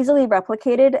could be easily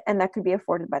replicated and that could be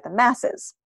afforded by the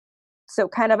masses. So,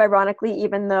 kind of ironically,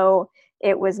 even though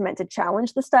it was meant to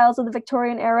challenge the styles of the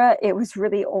Victorian era, it was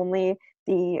really only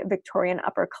the Victorian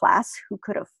upper class who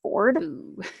could afford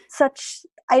Ooh. such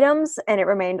items, and it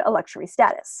remained a luxury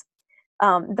status.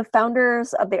 The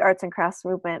founders of the arts and crafts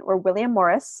movement were William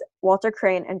Morris, Walter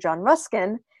Crane, and John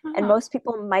Ruskin. And Oh. most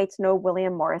people might know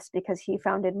William Morris because he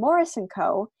founded Morris &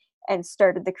 Co. and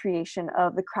started the creation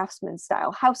of the craftsman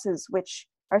style houses, which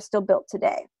are still built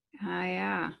today.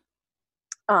 Yeah.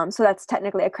 So that's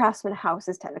technically, a craftsman house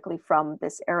is technically from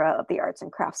this era of the arts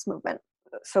and crafts movement.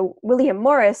 So William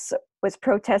Morris was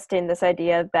protesting this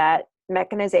idea that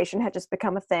mechanization had just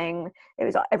become a thing.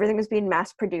 Everything was being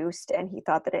mass produced, and he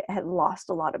thought that it had lost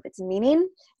a lot of its meaning.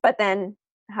 But then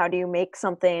how do you make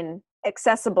something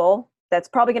accessible that's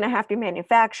probably going to have to be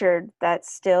manufactured that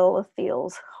still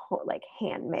feels like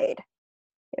handmade?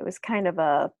 It was kind of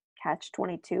a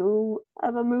catch-22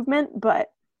 of a movement,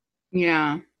 but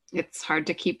Yeah. It's hard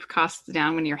to keep costs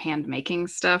down when you're hand making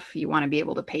stuff. You want to be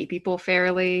able to pay people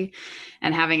fairly,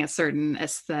 and having a certain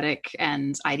aesthetic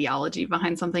and ideology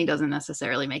behind something doesn't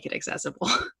necessarily make it accessible.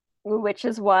 which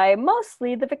is why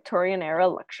mostly the Victorian era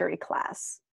luxury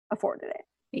class afforded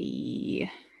it. Yeah.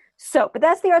 So, but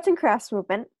that's the arts and crafts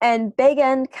movement, and Big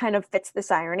End kind of fits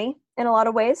this irony in a lot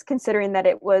of ways, considering that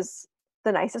it was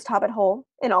the nicest hobbit hole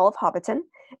in all of Hobbiton,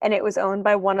 and it was owned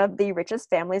by one of the richest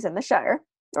families in the Shire,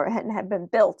 or had been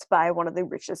built by one of the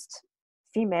richest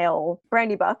female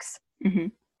brandy bucks. Mm-hmm.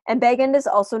 And Big End is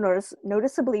also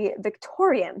noticeably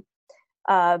Victorian.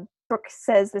 Brooke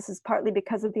says this is partly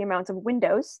because of the amount of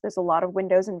windows. There's a lot of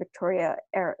windows in Victorian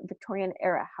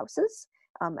era houses,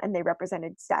 and they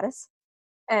represented status.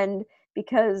 And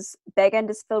because Big End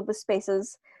is filled with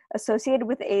spaces associated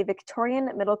with a Victorian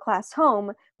middle-class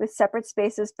home with separate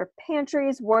spaces for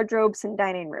pantries, wardrobes, and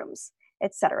dining rooms,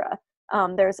 etc.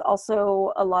 There's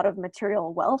also a lot of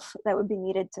material wealth that would be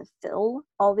needed to fill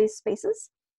all these spaces,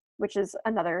 which is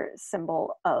another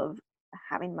symbol of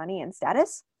having money and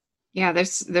status. Yeah,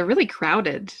 they're really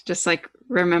crowded. Just like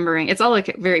remembering, it's all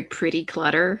like very pretty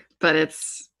clutter, but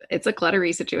it's a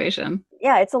cluttery situation.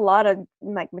 Yeah, it's a lot of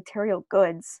like material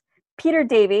goods. Peter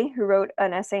Davy, who wrote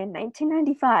an essay in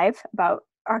 1995 about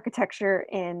architecture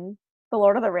in The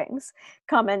Lord of the Rings,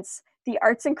 comments, the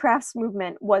arts and crafts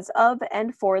movement was of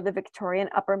and for the Victorian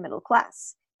upper middle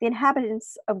class. The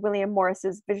inhabitants of William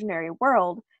Morris's visionary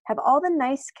world have all the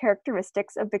nice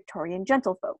characteristics of Victorian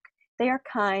gentlefolk. They are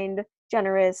kind,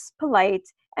 generous, polite,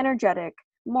 energetic,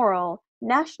 moral,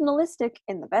 nationalistic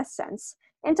in the best sense,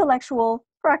 intellectual,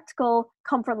 practical,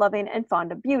 comfort loving, and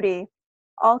fond of beauty,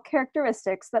 all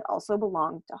characteristics that also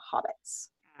belong to hobbits.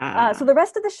 So the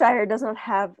rest of the Shire does not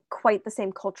have quite the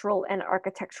same cultural and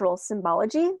architectural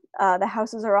symbology. The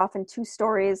houses are often 2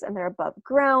 stories and they're above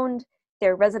ground.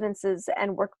 They're residences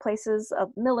and workplaces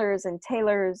of millers and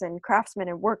tailors and craftsmen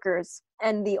and workers.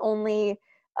 And the only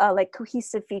like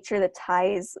cohesive feature that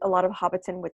ties a lot of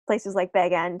Hobbiton with places like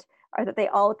Bag End are that they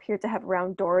all appear to have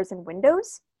round doors and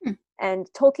windows. And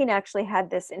Tolkien actually had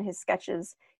this in his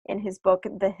sketches in his book,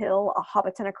 The Hill, A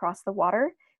Hobbiton Across the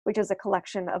Water, which is a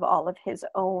collection of all of his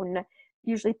own,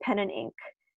 usually pen and ink,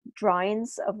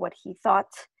 drawings of what he thought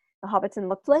the Hobbiton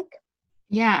looked like.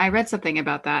 Yeah, I read something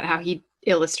about that, how he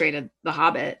illustrated The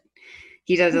Hobbit.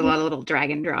 He does a lot of little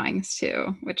dragon drawings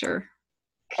too, which are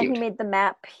cute. And he made the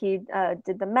map. He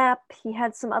did the map. He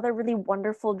had some other really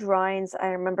wonderful drawings. I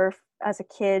remember as a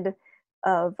kid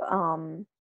of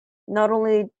not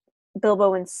only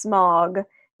Bilbo and Smaug,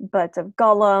 but of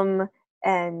Gollum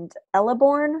and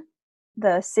Eleborn,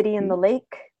 the city in the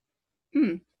lake.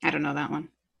 I don't know that one.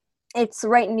 It's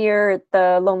right near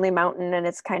the Lonely Mountain, and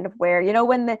it's kind of where, you know,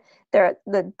 when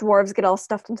the dwarves get all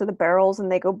stuffed into the barrels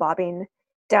and they go bobbing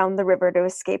down the river to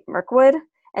escape Mirkwood,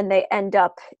 and they end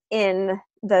up in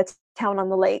the town on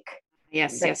the lake.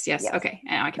 Yes. Okay,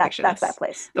 now I can picture that's this. that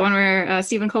place. The one where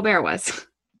Stephen Colbert was.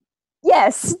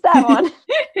 Yes, that one.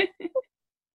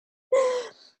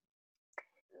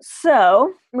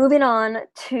 So, moving on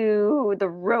to the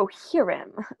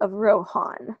Rohirrim of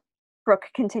Rohan. Brooke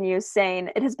continues saying,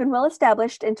 it has been well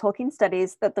established in Tolkien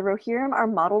studies that the Rohirrim are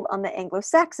modeled on the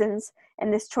Anglo-Saxons,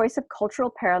 and this choice of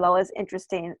cultural parallel is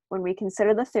interesting when we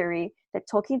consider the theory that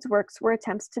Tolkien's works were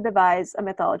attempts to devise a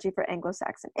mythology for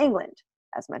Anglo-Saxon England,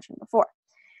 as mentioned before.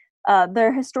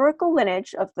 Their historical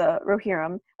lineage of the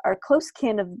Rohirrim are close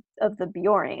kin of the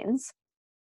Beornings,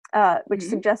 which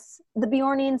suggests the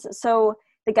Beornings, so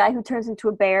the guy who turns into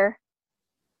a bear.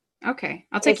 Okay,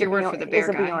 I'll take your word for the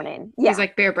bear guy. Yeah. He's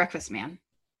like Bear Breakfast Man.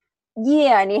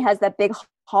 Yeah, and he has that big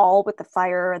hall with the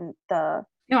fire and the...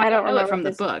 No, I don't know it from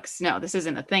the books. No, this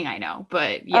isn't a thing I know,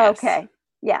 but yes. Okay,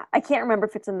 yeah. I can't remember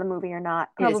if it's in the movie or not.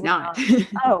 Probably it is not.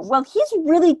 Oh, well, he's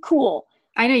really cool.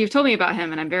 I know, you've told me about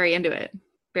him, and I'm very into it.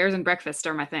 Bears and breakfast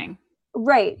are my thing.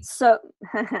 Right, so...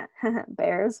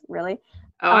 Bears, really?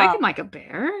 Oh, I can like a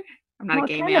bear. I'm not a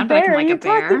gay man, but I can like a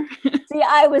bear. See,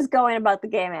 I was going about the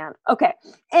gay man. Okay.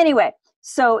 Anyway,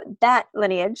 so that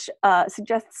lineage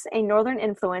suggests a northern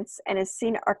influence and is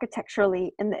seen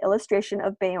architecturally in the illustration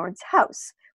of Beorn's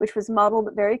house, which was modeled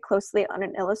very closely on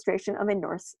an illustration of a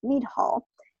Norse mead hall,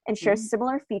 and shares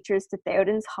similar features to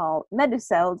Theoden's hall,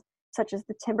 Meduseld, such as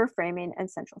the timber framing and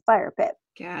central fire pit.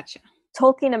 Gotcha.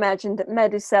 Tolkien imagined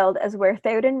Meduseld as where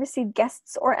Theoden received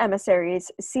guests or emissaries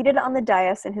seated on the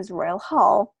dais in his royal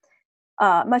hall,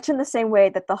 much in the same way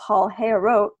that the hall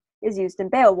Heorot is used in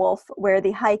Beowulf, where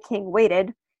the High King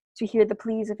waited to hear the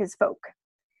pleas of his folk.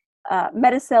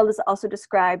 Meduseld is also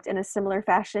described in a similar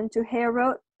fashion to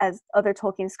Heorot, as other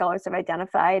Tolkien scholars have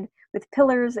identified, with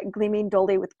pillars gleaming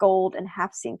dully with gold and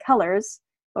half-seen colors,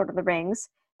 Lord of the Rings,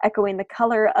 echoing the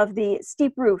color of the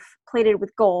steep roof plated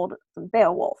with gold from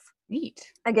Beowulf.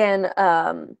 Neat. Again,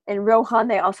 in Rohan,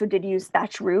 they also did use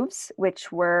thatch roofs,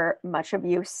 which were much of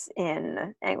use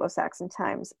in Anglo-Saxon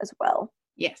times as well.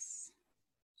 Yes.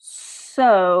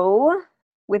 So,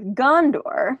 with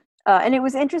Gondor, and it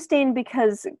was interesting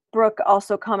because Brooke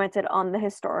also commented on the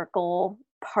historical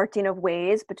parting of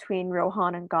ways between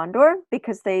Rohan and Gondor,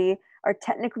 because they are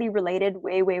technically related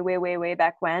way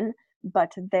back when,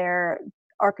 but their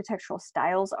architectural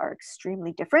styles are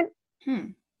extremely different.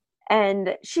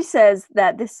 And she says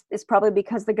that this is probably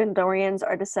because the Gondorians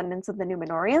are descendants of the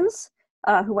Númenóreans,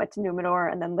 who went to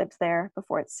Númenor and then lived there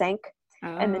before it sank.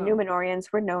 Oh. And the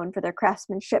Númenóreans were known for their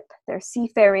craftsmanship, their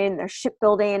seafaring, their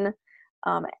shipbuilding,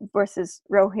 versus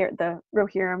the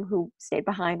Rohirrim, who stayed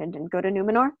behind and didn't go to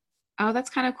Númenor. Oh, that's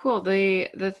kind of cool.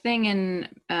 The thing in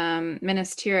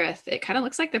Minas Tirith, it kind of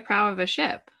looks like the prow of a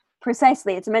ship.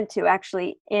 Precisely, it's meant to.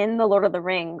 Actually, in The Lord of the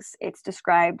Rings, it's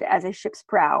described as a ship's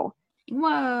prow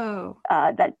Whoa.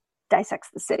 that dissects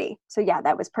the city. So yeah,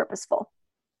 that was purposeful.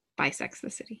 Bisects the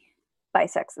city.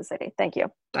 Bisects the city. Thank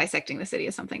you. Dissecting the city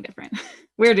is something different.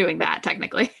 We're doing that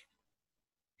technically.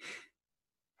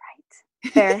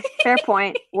 Right. Fair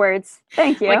point. Words.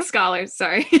 Thank you. Like scholars,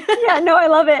 sorry. Yeah, no, I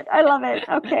love it. I love it.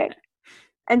 Okay.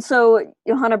 And so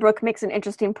Johanna Brooke makes an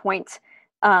interesting point,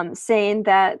 saying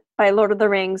that by Lord of the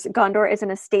Rings, Gondor is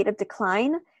in a state of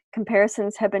decline.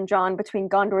 Comparisons have been drawn between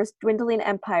Gondor's dwindling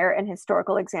empire and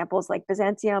historical examples like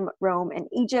Byzantium, Rome, and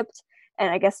Egypt. And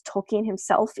I guess Tolkien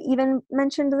himself even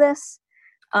mentioned this.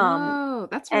 Oh,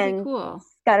 that's really cool.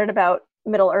 Scattered about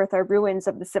Middle Earth are ruins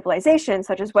of the civilization,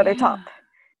 such as Weathertop.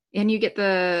 And you get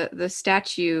the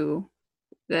statue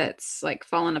that's like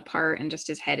fallen apart and just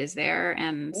his head is there,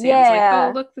 and Sam's like,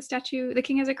 oh look, the statue, the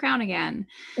king has a crown again.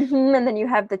 And then you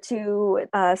have the two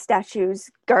statues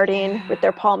guarding with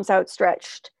their palms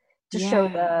outstretched to show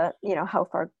the, how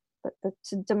far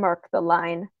to mark the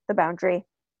line, the boundary.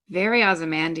 Very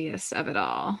Ozymandias of it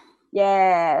all.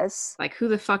 Yes. Like, who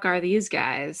the fuck are these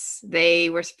guys? They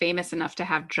were famous enough to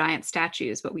have giant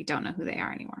statues, but we don't know who they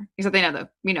are anymore. Except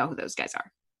we know who those guys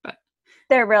are. But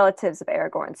they're relatives of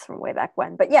Aragorn's from way back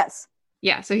when. But yes.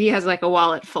 Yeah, so he has like a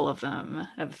wallet full of them,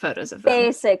 of photos of them.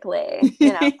 Basically,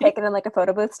 taken in like a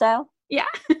photo booth style. Yeah.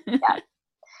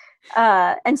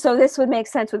 Yeah. And so this would make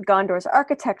sense with Gondor's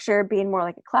architecture being more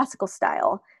like a classical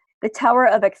style. The Tower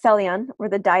of Ecthelion, where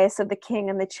the dais of the king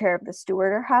and the chair of the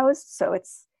steward are housed. So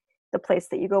it's the place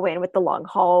that you go in with the long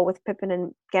hall with Pippin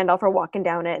and Gandalf are walking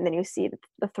down it, and then you see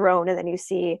the throne, and then you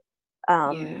see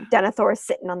Denethor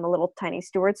sitting on the little tiny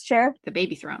steward's chair. The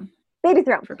baby throne. Baby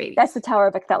throne. For babies. That's the Tower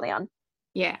of Ecthelion.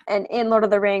 Yeah. And in Lord of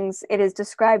the Rings, it is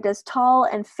described as tall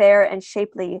and fair and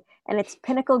shapely, and its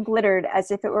pinnacle glittered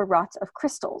as if it were wrought of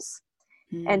crystals.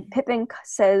 And Pippin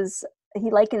says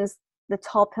he likens the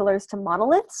tall pillars to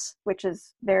monoliths, which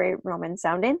is very Roman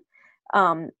sounding,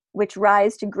 which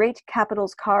rise to great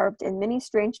capitals carved in many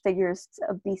strange figures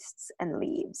of beasts and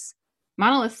leaves.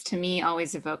 Monoliths to me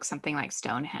always evoke something like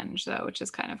Stonehenge, though, which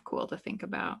is kind of cool to think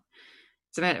about.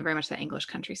 It's very much the English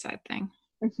countryside thing.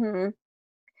 Mm-hmm.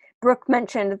 Brooke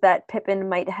mentioned that Pippin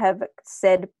might have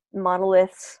said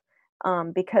monoliths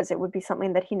because it would be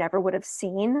something that he never would have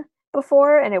seen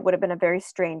before, and it would have been a very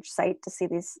strange sight to see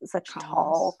these such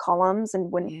tall columns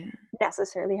and wouldn't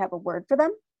necessarily have a word for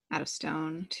them. Out of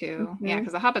stone, too. Mm-hmm. Yeah,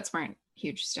 because the hobbits weren't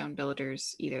huge stone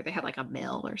builders either. They had like a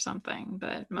mill or something,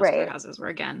 but most of their houses were,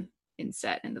 again,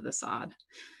 inset into the sod.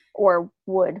 Or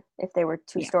wood, if they were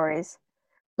two stories.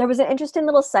 There was an interesting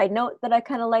little side note that I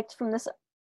kind of liked from this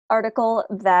article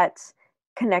that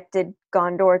connected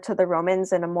Gondor to the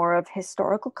Romans in a more of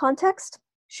historical context.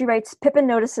 She writes, Pippin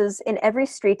notices in every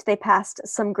street they passed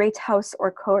some great house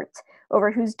or court,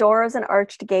 over whose doors and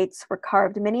arched gates were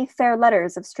carved many fair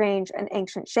letters of strange and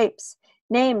ancient shapes.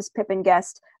 Names, Pippin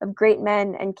guessed, of great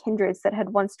men and kindreds that had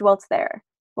once dwelt there.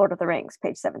 Lord of the Rings,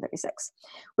 page 736.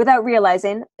 Without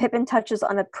realizing, Pippin touches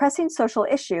on a pressing social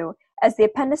issue as the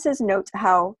appendices note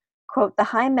how, quote, the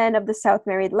high men of the South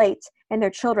married late, and their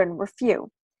children were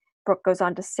few. Brooke goes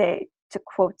on to say, to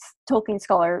quote Tolkien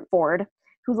scholar Ford,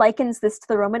 who likens this to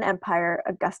the Roman Empire,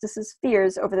 Augustus's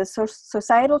fears over the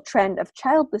societal trend of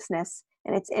childlessness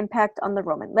and its impact on the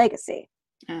Roman legacy.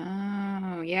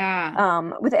 Oh,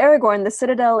 yeah. With Aragorn, the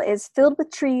citadel is filled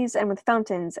with trees and with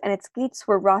fountains, and its gates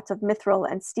were wrought of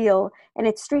mithril and steel, and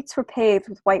its streets were paved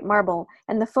with white marble,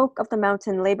 and the folk of the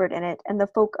mountain labored in it, and the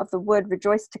folk of the wood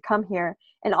rejoiced to come here,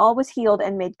 and all was healed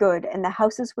and made good, and the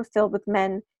houses were filled with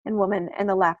men and women and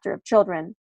the laughter of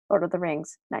children. Lord of the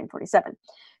Rings, 947.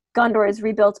 Gondor is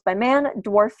rebuilt by man,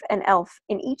 dwarf, and elf,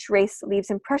 and each race leaves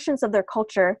impressions of their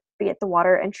culture, be it the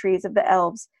water and trees of the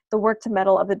elves, the worked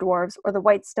metal of the dwarves, or the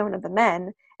white stone of the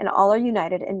men, and all are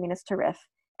united in Minas Tirith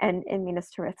and in Minas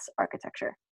Tirith's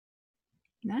architecture.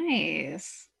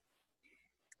 Nice.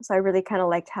 So I really kind of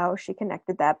liked how she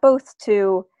connected that both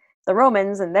to the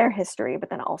Romans and their history, but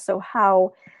then also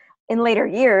how in later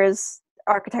years,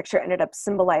 architecture ended up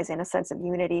symbolizing a sense of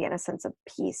unity and a sense of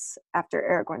peace after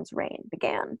Aragorn's reign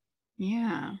began.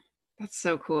 Yeah, that's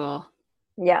so cool.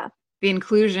 Yeah. The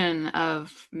inclusion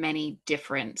of many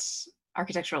different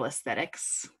architectural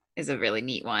aesthetics is a really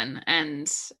neat one,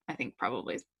 and I think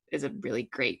probably is a really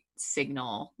great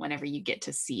signal whenever you get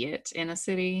to see it in a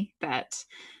city that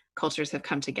cultures have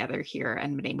come together here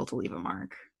and been able to leave a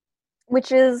mark.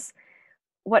 Which is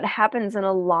what happens in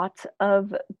a lot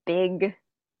of big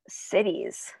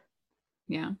cities.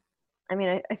 Yeah. I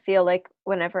mean, I feel like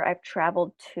whenever I've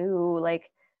traveled to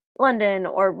like London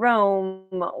or Rome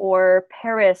or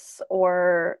Paris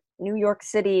or New York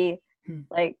City,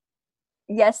 like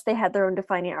yes, they had their own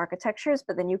defining architectures,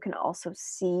 but then you can also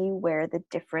see where the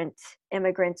different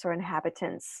immigrants or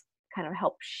inhabitants kind of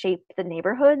help shape the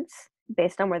neighborhoods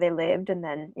based on where they lived. And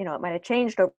then, it might have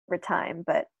changed over time,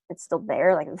 but it's still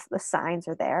there. Like the signs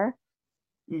are there.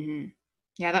 Mm-hmm.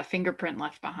 Yeah, that fingerprint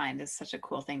left behind is such a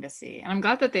cool thing to see. And I'm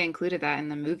glad that they included that in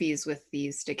the movies with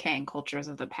these decaying cultures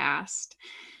of the past,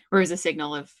 where it's a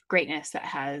signal of greatness that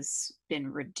has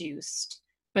been reduced,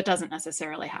 but doesn't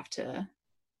necessarily have to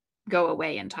go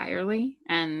away entirely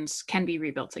and can be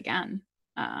rebuilt again,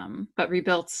 but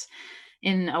rebuilt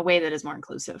in a way that is more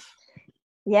inclusive.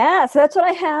 Yeah, so that's what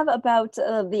I have about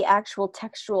the actual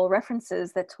textual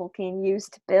references that Tolkien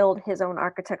used to build his own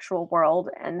architectural world,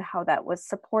 and how that was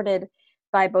supported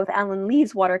by both Alan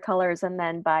Lee's watercolors and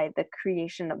then by the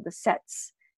creation of the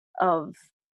sets of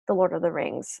the Lord of the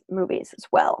Rings movies as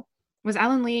well. Was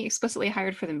Alan Lee explicitly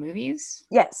hired for the movies?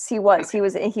 Yes, he was.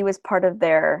 Okay. He was part of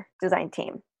their design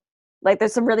team. Like,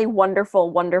 there's some really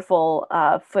wonderful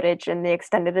footage in the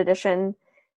extended edition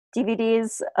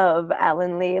DVDs of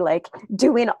Alan Lee like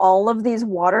doing all of these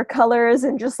watercolors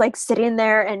and just like sitting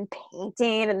there and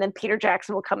painting, and then Peter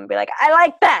Jackson will come and be like, I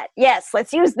like that, yes,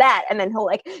 let's use that, and then he'll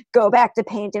like go back to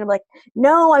painting. I'm like,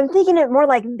 no, I'm thinking it more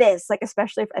like this. Like,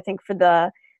 especially I think for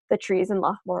the trees in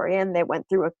Lothlorien, they went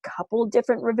through a couple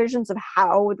different revisions of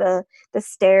how the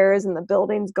stairs and the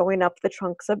buildings going up the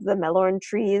trunks of the Melorn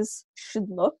trees should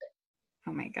look.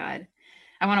 Oh my God.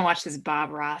 I want to watch this Bob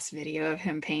Ross video of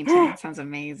him painting. It sounds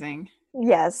amazing.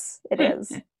 Yes, it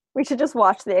is. We should just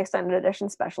watch the extended edition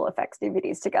special effects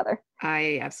DVDs together.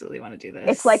 I absolutely want to do this.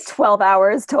 It's like 12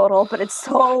 hours total, but it's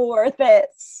so worth it.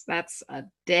 That's a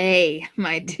day,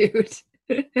 my dude.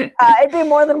 It'd be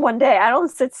more than one day. I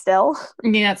don't sit still.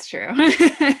 Yeah, that's true.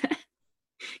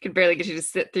 Could barely get you to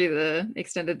sit through the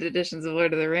extended editions of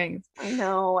Lord of the Rings. I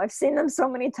know. I've seen them so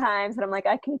many times, and I'm like,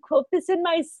 I can quote this in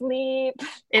my sleep.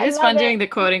 It is fun doing the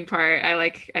quoting part. I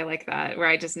like that, where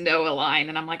I just know a line,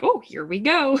 and I'm like, oh, here we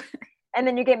go. And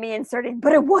then you get me inserting,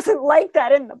 but it wasn't like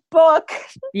that in the book.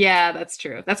 Yeah, that's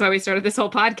true. That's why we started this whole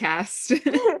podcast.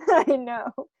 I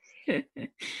know.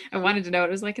 I wanted to know what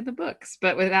it was like in the books,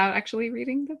 but without actually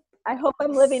reading them. I hope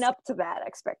I'm living up to that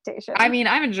expectation. I mean,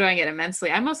 I'm enjoying it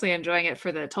immensely. I'm mostly enjoying it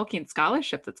for the Tolkien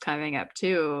scholarship that's coming up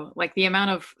too. Like the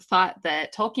amount of thought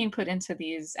that Tolkien put into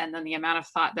these, and then the amount of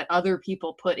thought that other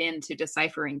people put into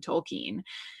deciphering Tolkien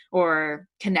or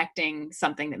connecting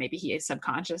something that maybe he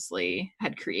subconsciously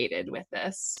had created with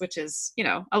this, which is,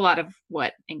 a lot of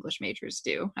what English majors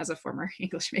do, as a former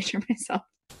English major myself.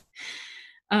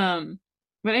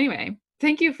 But anyway,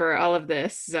 thank you for all of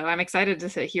this. So I'm excited to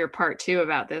hear part 2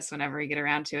 about this whenever we get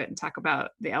around to it and talk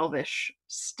about the Elvish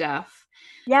stuff.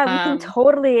 Yeah,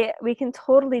 we can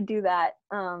totally do that.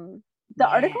 The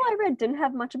article I read didn't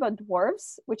have much about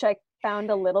dwarves, which I found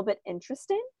a little bit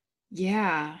interesting.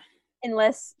 Yeah.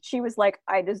 Unless she was like,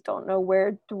 I just don't know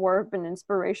where dwarven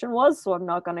inspiration was, so I'm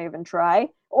not going to even try.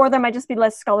 Or there might just be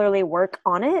less scholarly work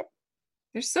on it.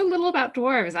 There's so little about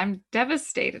dwarves. I'm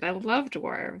devastated. I love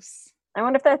dwarves. I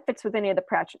wonder if that fits with any of the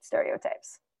Pratchett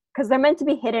stereotypes. Because they're meant to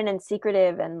be hidden and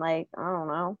secretive and like, I don't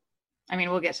know. I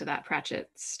mean, we'll get to that Pratchett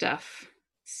stuff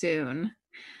soon.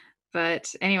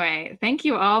 But anyway, thank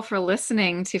you all for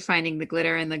listening to Finding the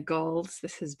Glitter and the Gold.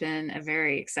 This has been a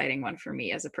very exciting one for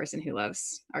me as a person who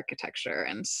loves architecture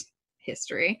and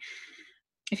history.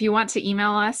 If you want to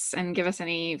email us and give us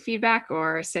any feedback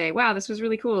or say, wow, this was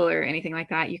really cool or anything like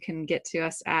that, you can get to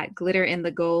us at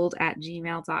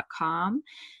glitterinthegold@gmail.com.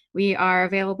 We are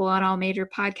available on all major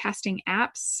podcasting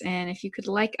apps. And if you could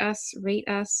like us, rate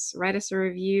us, write us a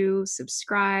review,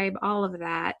 subscribe, all of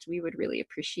that, we would really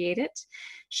appreciate it.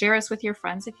 Share us with your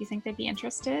friends if you think they'd be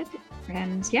interested.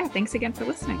 And yeah, thanks again for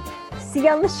listening. See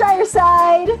you on the Shire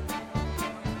side.